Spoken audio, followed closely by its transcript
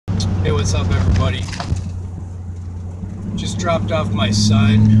Hey, what's up, everybody? Just dropped off my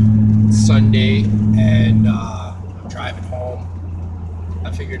son Sunday, and I'm driving home. I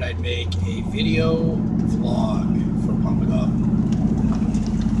figured I'd make a video vlog for Pump It Up.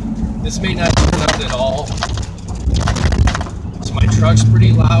 This may not turn out at all. So my truck's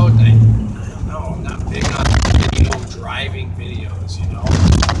pretty loud. I don't know. I'm not big on video driving videos, you know.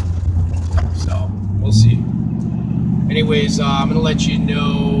 So we'll see. Anyways, I'm gonna let you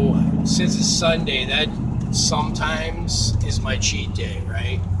know. Since it's Sunday, that sometimes is my cheat day,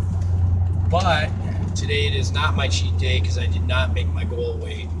 right? But today it is not my cheat day because I did not make my goal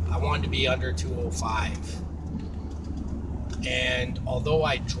weight. I wanted to be under 205. And although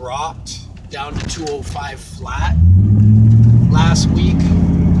I dropped down to 205 flat last week,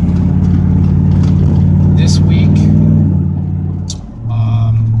 this week,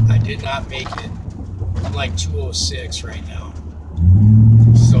 I did not make it. I'm like 206 right now.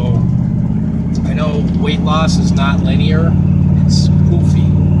 So I know weight loss is not linear, it's goofy.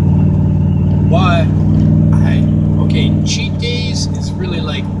 But cheat days is really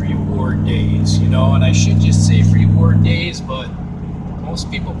like reward days, you know, and I should just say reward days, but most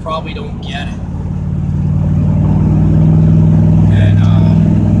people probably don't get it. And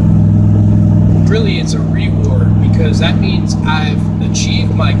really it's a reward because that means I've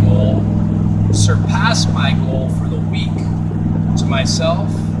achieved my goal, surpassed my goal for the week to myself,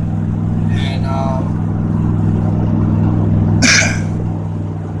 and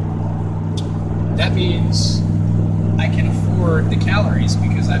that means I can afford the calories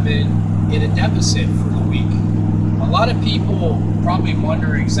because I've been in a deficit for the week. A lot of people probably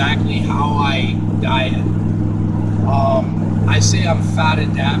wonder exactly how I diet. I say I'm fat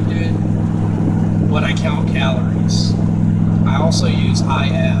adapted, but I count calories. I also use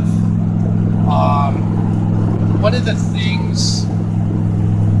IF. One of the things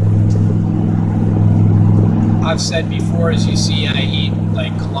I've said before is, you see, I eat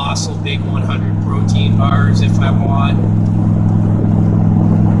like colossal big 100 protein bars if I want.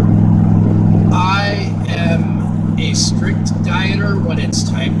 I am a strict dieter when it's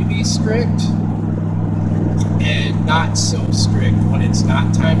time to be strict, and not so strict when it's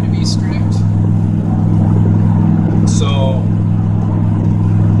not time to be strict. So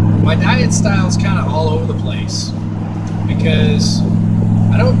my diet style is kind of all over the place because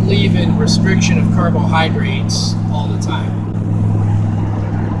I don't believe in restriction of carbohydrates all the time.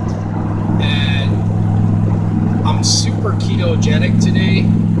 And I'm super ketogenic today,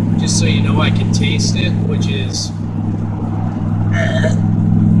 just so you know. I can taste it, which is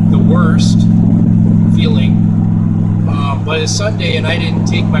the worst feeling. But it's Sunday and I didn't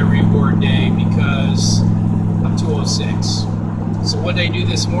take my reward day because I'm 206. So what did I do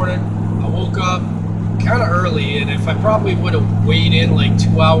this morning? I woke up kind of early, and if I probably would have weighed in like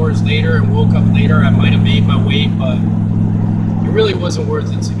 2 hours later and woke up later, I might have made my weight, but it really wasn't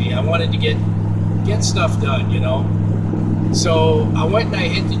worth it to me. I wanted to get stuff done, you know. So I went and I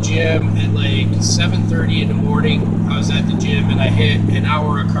hit the gym at like 7:30 in the morning. I was at the gym and I hit an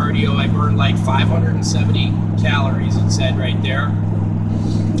hour of cardio. I burned like 570 calories, it said right there.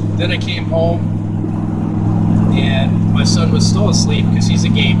 Then I came home and my son was still asleep because he's a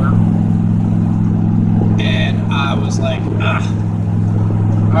gamer. And I was like,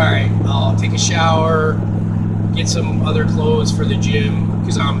 alright, I'll take a shower, get some other clothes for the gym,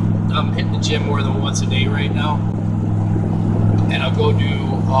 because I'm hitting the gym more than once a day right now. And I'll go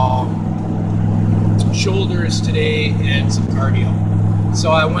do shoulders today and some cardio.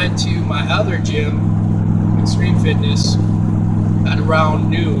 So I went to my other gym, Extreme Fitness, at around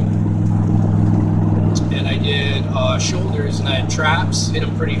noon. And I did shoulders, and I had traps, hit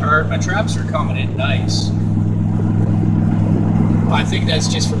them pretty hard. My traps are coming in nice. I think that's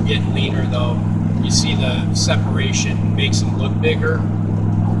just from getting leaner though. You see the separation makes them look bigger.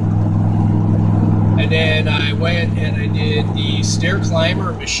 And then I went and I did the stair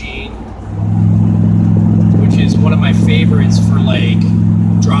climber machine, which is one of my favorites for like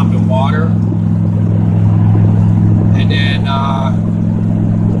dropping water. And then I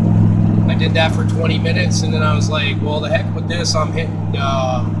did that for 20 minutes, and then I was like, well, the heck with this. I'm hitting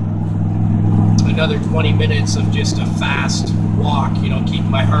another 20 minutes of just a fast walk, you know, keep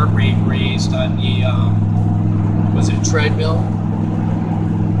my heart rate raised on the treadmill.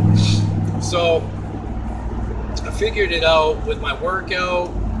 So I figured it out with my workout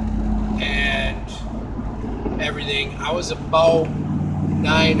and everything. I was about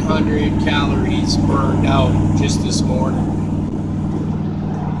 900 calories burned out just this morning.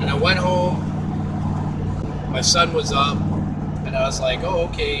 And I went home, my son was up, and I was like, oh,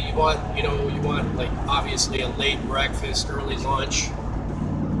 okay, you want like obviously a late breakfast, early lunch.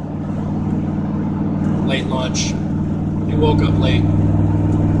 lunch. He woke up late.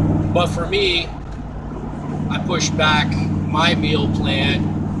 But for me, I pushed back my meal plan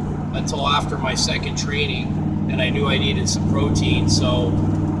until after my second training, and I knew I needed some protein, so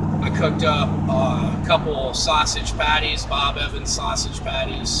I cooked up a couple sausage patties, Bob Evans sausage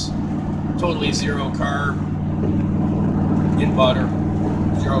patties, totally zero carb, in butter,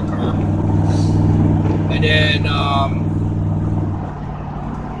 zero carb. And then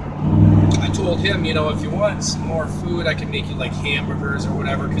I told him, you know, if you want some more food, I can make you like hamburgers or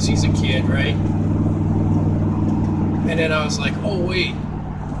whatever, because he's a kid, right? And then I was like, oh wait,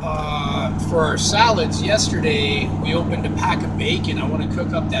 for our salads yesterday, we opened a pack of bacon. I want to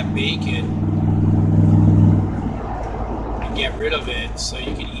cook up that bacon and get rid of it so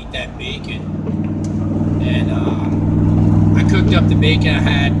you can eat that bacon. And I cooked up the bacon. I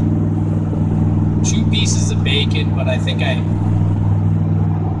had 2 pieces of bacon, but I think I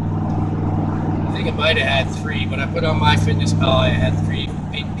might have had 3, but I put on MyFitnessPal, I had 3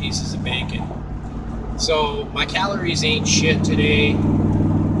 pieces of bacon. So my calories ain't shit today.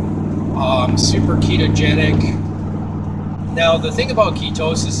 Super ketogenic. Now the thing about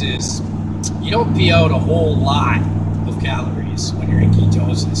ketosis is you don't pee out a whole lot of calories when you're in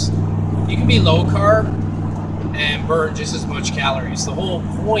ketosis. You can be low carb and burn just as much calories. The whole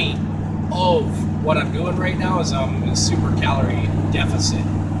point of what I'm doing right now is I'm in a super calorie deficit.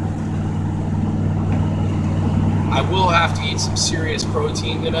 I will have to eat some serious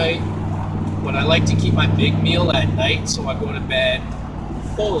protein tonight, but I like to keep my big meal at night so I go to bed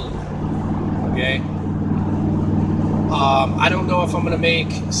full. Okay? I don't know if I'm going to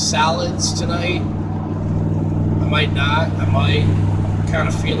make salads tonight. I might not. I might. I'm kind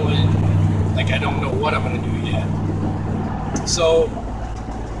of feeling like I don't know what I'm going to do yet. So,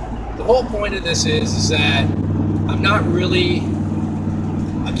 the whole point of this is that I'm not really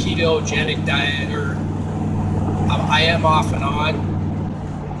a ketogenic dieter. I am off and on.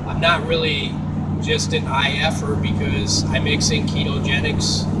 I'm not really just an IFer because I mix in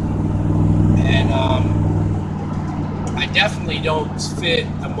ketogenics, and I definitely don't fit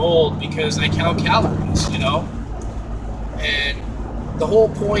the mold because I count calories, you know? And the whole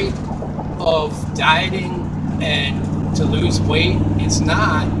point of dieting and to lose weight, it's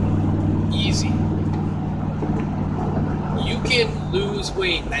not easy. You can lose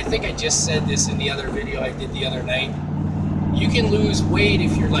weight, and I think I just said this in the other video I did the other night. You can lose weight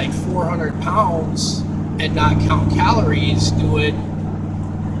if you're like 400 pounds and not count calories doing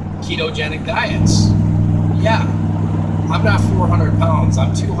ketogenic diets. Yeah, I'm not 400 pounds,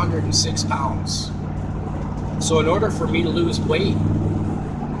 I'm 206 pounds. So in order for me to lose weight,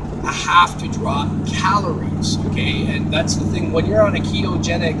 I have to drop calories, okay? And that's the thing, when you're on a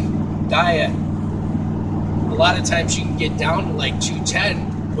ketogenic diet, a lot of times you can get down to like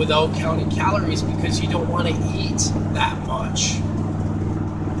 210 without counting calories because you don't want to eat that much.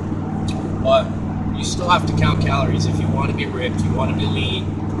 But you still have to count calories. If you want to be ripped, you want to be lean,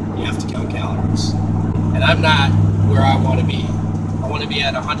 you have to count calories. And I'm not where I want to be. I want to be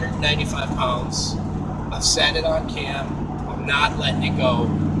at 195 pounds. I've said it on cam. I'm not letting it go.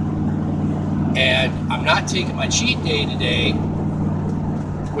 And I'm not taking my cheat day today,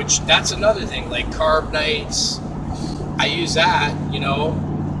 which that's another thing, like carb nights. I use that, you know,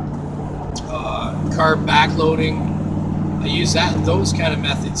 carb backloading. I use those kind of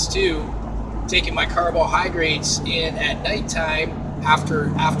methods too. Taking my carbohydrates in at nighttime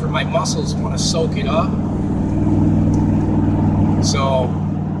after my muscles want to soak it up. So,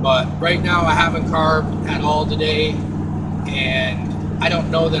 but right now I haven't carbed at all today, and I don't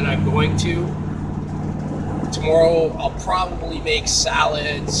know that I'm going to. Tomorrow I'll probably make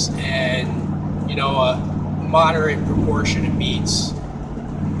salads and, you know, a moderate proportion of meats,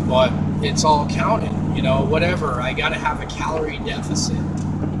 but it's all counted, you know, whatever. I gotta have a calorie deficit.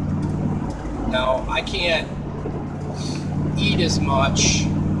 Now, I can't eat as much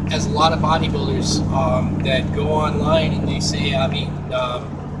as a lot of bodybuilders that go online and they say, I mean,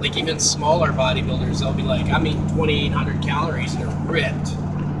 like even smaller bodybuilders, they'll be like, I'm eating 2,800 calories and they're ripped.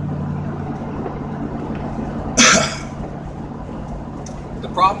 The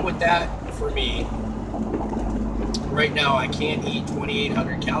problem with that for me, right now I can't eat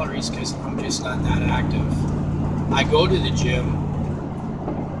 2,800 calories because I'm just not that active. I go to the gym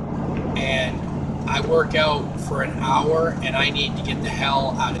and I work out for an hour and I need to get the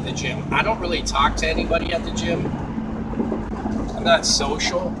hell out of the gym. I don't really talk to anybody at the gym. I'm not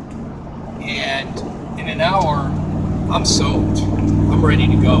social. And in an hour, I'm soaked. I'm ready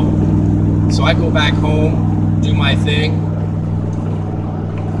to go. So I go back home, do my thing,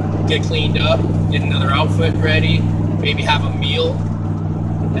 get cleaned up, get another outfit ready, maybe have a meal,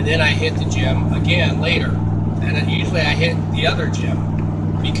 and then I hit the gym again later. And then usually I hit the other gym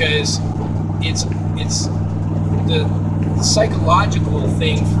because it's the psychological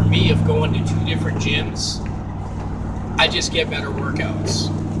thing for me of going to 2 different gyms. I just get better workouts.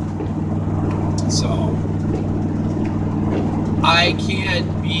 So I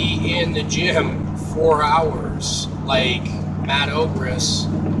can't be in the gym 4 hours like Matt Ogris,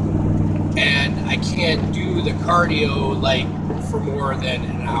 and I can't do the cardio like for more than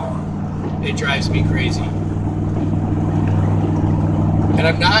an hour. It drives me crazy. And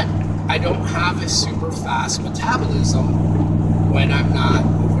I don't have a super fast metabolism when I'm not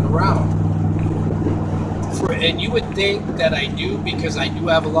moving around. And you would think that I do because I do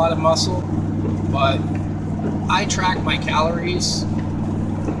have a lot of muscle, but I track my calories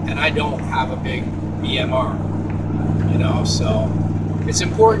and I don't have a big BMR, so it's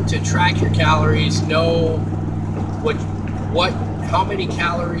important to track your calories, know how many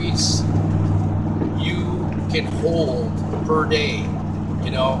calories you can hold per day.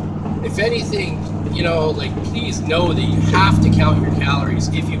 If anything, please know that you have to count your calories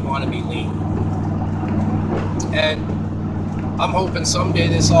if you want to be lean. And I'm hoping someday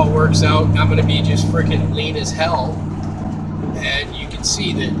this all works out. I'm going to be just freaking lean as hell. And you can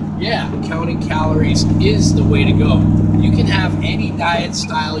see that, yeah, counting calories is the way to go. You can have any diet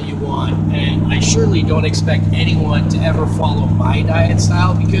style you want. And I surely don't expect anyone to ever follow my diet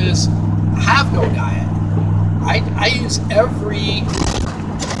style because I have no diet. I use every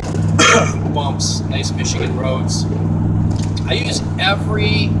bumps, nice Michigan roads. I use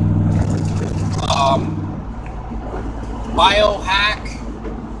every biohack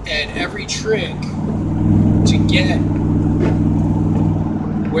and every trick to get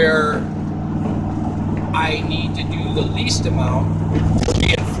where I need to do the least amount.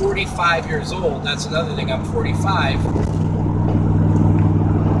 Being 45 years old, that's another thing. I'm 45.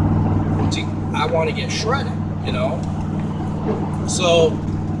 I want to get shredded, So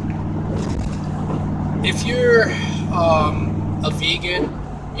if you're a vegan,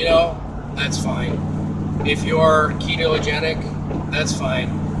 that's fine. If you're ketogenic, that's fine.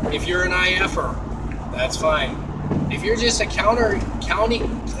 If you're an IFer, that's fine. If you're just a calorie counter,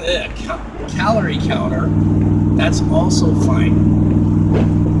 that's also fine.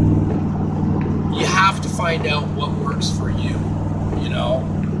 You have to find out what works for you,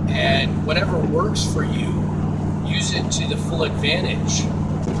 and whatever works for you, use it to the full advantage.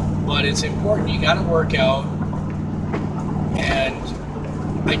 But it's important, you got to work out. And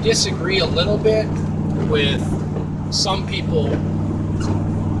I disagree a little bit with some people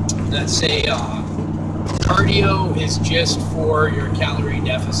that say cardio is just for your calorie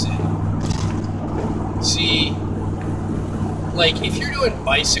deficit. See, like if you're doing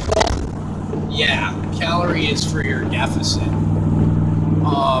bicycle, yeah, calorie is for your deficit.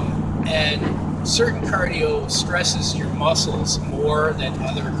 And certain cardio stresses your muscles more than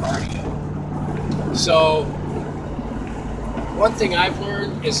other cardio. So one thing I've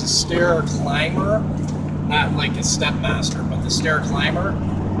learned is a stair climber, not like a step master, but the stair climber,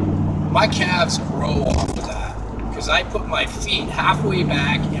 my calves grow off of that because I put my feet halfway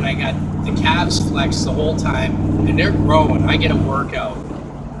back and I got the calves flexed the whole time and they're growing. I get a workout.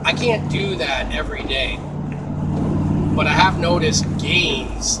 I can't do that every day, but I have noticed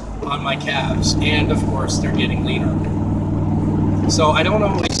gains on my calves, and of course they're getting leaner. So I don't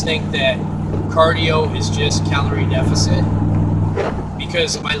always think that cardio is just calorie deficit,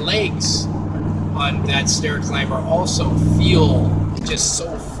 because my legs on that stair climber also feel just so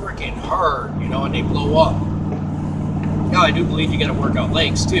freaking hard, and they blow up. Now I do believe you gotta work out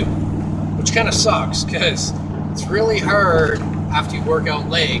legs too, which kind of sucks because it's really hard after you work out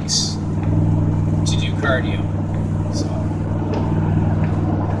legs to do cardio. So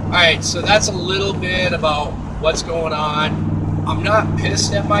alright, so that's a little bit about what's going on. I'm not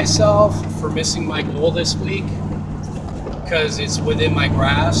pissed at myself for missing my goal this week because it's within my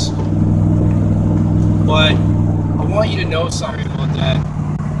grasp. But I want you to know something about that.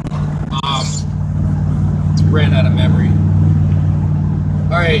 Ran out of memory.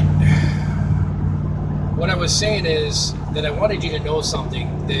 Alright. What I was saying is that I wanted you to know something.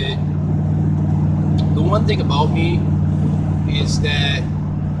 That the one thing about me is that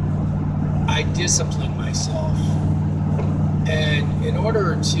I discipline myself. And in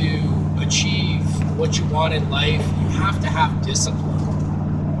order to achieve what you want in life, you have to have discipline.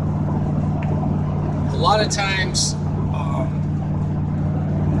 A lot of times,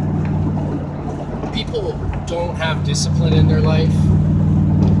 people don't have discipline in their life,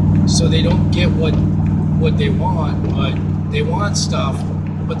 so they don't get what they want, but they want stuff,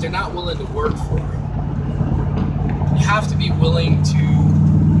 but they're not willing to work for it. You have to be willing to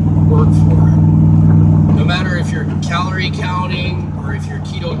for it. No matter if you're calorie counting, or if you're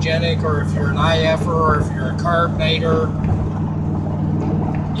ketogenic, or if you're an IFer, or if you're a carb nighter,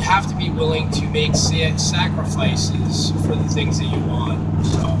 you have to be willing to make sacrifices for the things that you want.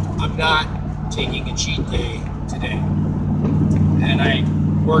 So I'm not taking a cheat day today. And I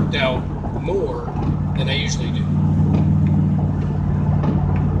worked out more than I usually do.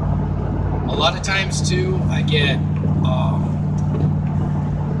 A lot of times too, I get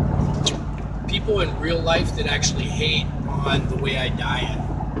people in real life that actually hate on the way I diet.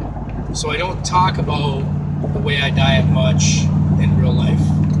 So I don't talk about the way I diet much in real life.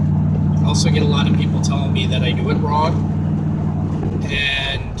 I also get a lot of people telling me that I do it wrong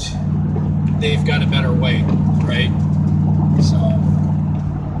and they've got a better way, right? So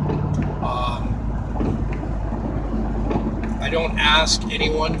I don't ask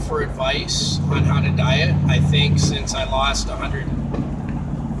anyone for advice on how to diet. I think since I lost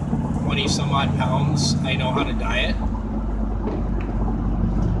 120 some odd pounds, I know how to diet.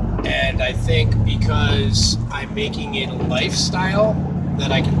 And I think because I'm making it a lifestyle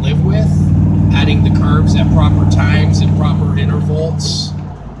that I can live with, adding the carbs at proper times and proper intervals,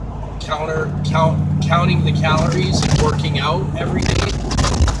 counting the calories and working out every day.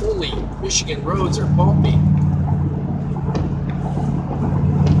 Holy, Michigan roads are bumpy.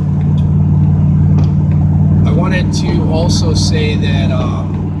 I wanted to also say that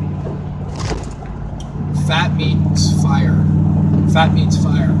Fat Meets Fire. Fat Meets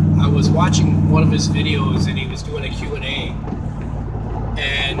Fire. I was watching one of his videos and he was doing a Q&A.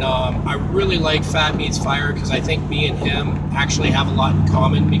 And I really like Fat Meets Fire because I think me and him actually have a lot in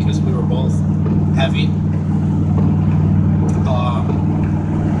common because we were both heavy.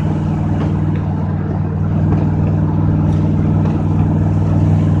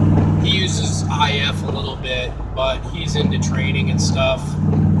 He uses IF a little bit, but he's into training and stuff.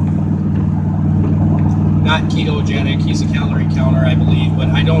 Not ketogenic, he's a calorie counter, I believe, but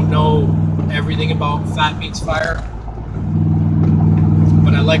I don't know everything about Fat Meets Fire.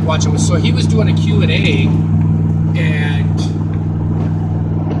 But I like watching. So he was doing a Q&A, and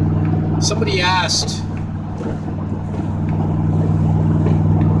somebody asked,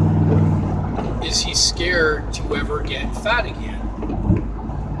 is he scared to ever get fat again?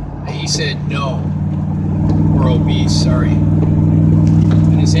 And he said no, or obese, sorry.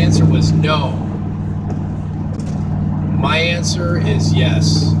 And his answer was no. My answer is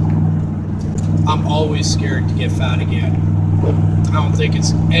yes. I'm always scared to get fat again. I don't think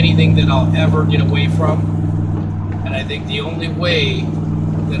it's anything that I'll ever get away from. And I think the only way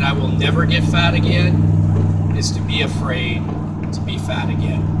that I will never get fat again is to be afraid to be fat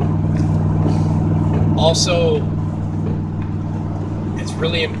again. Also, it's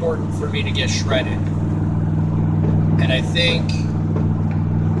really important for me to get shredded. And I think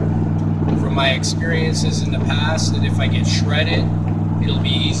from my experiences in the past that if I get shredded, it'll be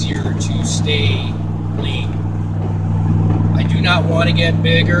easier to stay lean. I do not want to get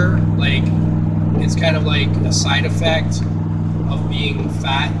bigger. Like, it's kind of like a side effect of being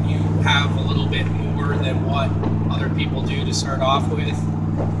fat. You have a little bit more than what other people do to start off with.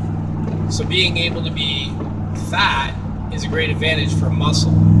 So being able to be fat is a great advantage for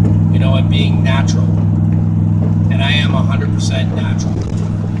muscle, you know, and being natural. And I am 100% natural.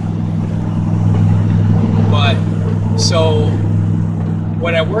 But, so,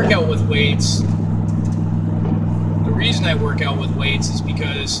 when I work out with weights, the reason I work out with weights is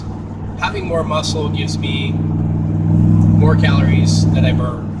because having more muscle gives me more calories that I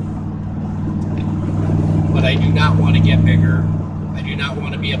burn. But I do not want to get bigger. I do not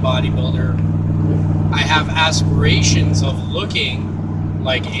want to be a bodybuilder. I have aspirations of looking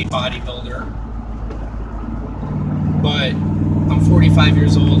like a bodybuilder. But I'm 45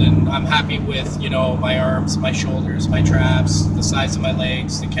 years old and I'm happy with, you know, my arms, my shoulders, my traps, the size of my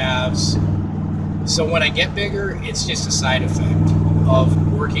legs, the calves. So when I get bigger, it's just a side effect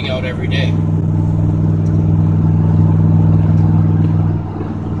of working out every day.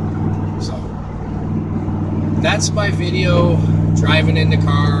 So that's my video, driving in the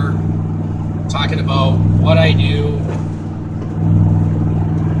car, talking about what I do.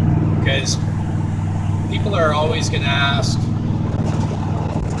 Because people are always going to ask,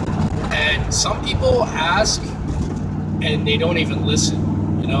 and some people ask and they don't even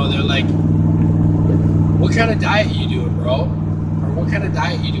listen. You know, they're like, what kind of diet you doing, bro? Or what kind of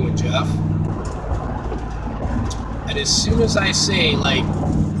diet you doing, Jeff? And as soon as I say like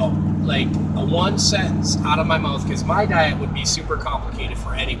a one sentence out of my mouth, because my diet would be super complicated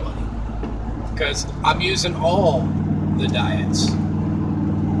for anybody, because I'm using all the diets.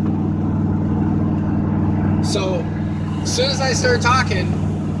 So as soon as I start talking,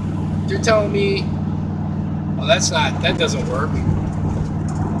 you're telling me, well, that doesn't work.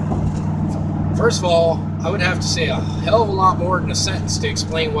 First of all, I would have to say a hell of a lot more than a sentence to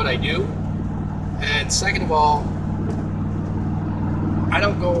explain what I do. And second of all, I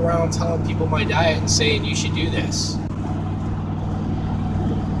don't go around telling people my diet and saying you should do this.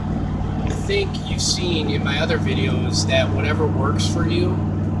 I think you've seen in my other videos that whatever works for you,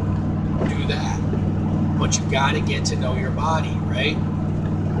 do that. But you got to get to know your body, right?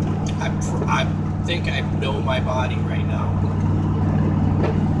 I think I know my body right now.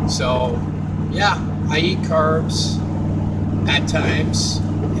 So, yeah, I eat carbs at times,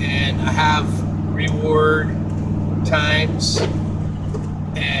 and I have reward times,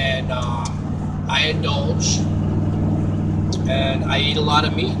 and I indulge, and I eat a lot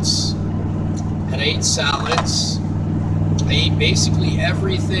of meats, and I eat salads. I eat basically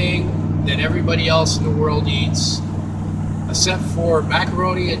everything that everybody else in the world eats, except for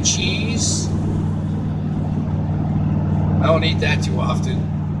macaroni and cheese. I don't eat that too often.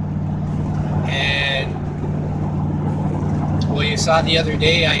 And, well, you saw the other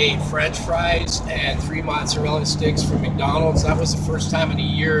day I ate French fries and 3 mozzarella sticks from McDonald's. That was the first time in a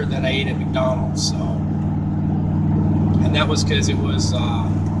year that I ate at McDonald's. So, and that was because it was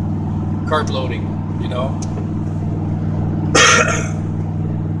carb loading, you know.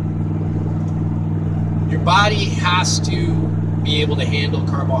 Your body has to be able to handle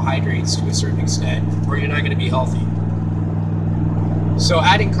carbohydrates to a certain extent, or you're not going to be healthy. So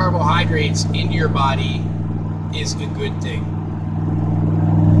adding carbohydrates into your body is a good thing.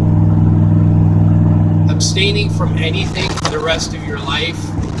 Abstaining from anything for the rest of your life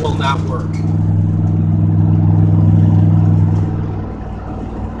will not work.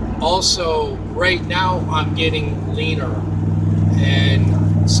 Also, right now I'm getting leaner, and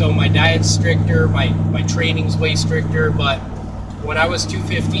so my diet's stricter, my training's way stricter, but when I was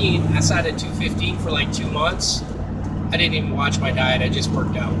 215, I sat at 215 for like 2 months. I didn't even watch my diet, I just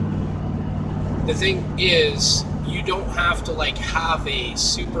worked out. The thing is, you don't have to like have a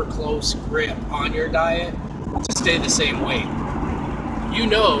super close grip on your diet to stay the same weight. You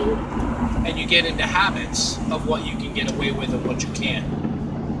know, and you get into habits of what you can get away with and what you can't.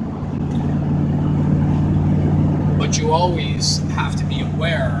 But you always have to be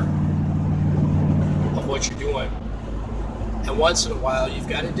aware of what you're doing. And once in a while, you've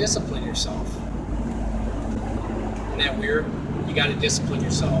got to discipline yourself. Isn't that weird? You got to discipline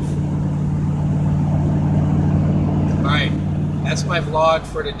yourself. Alright, that's my vlog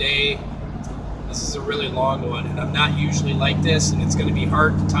for today. This is a really long one, and I'm not usually like this, and it's going to be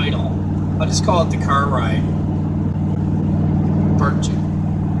hard to title. I'll just call it The Car Ride, Part 2.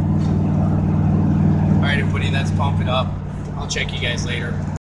 Alright everybody, that's Pump It Up. I'll check you guys later.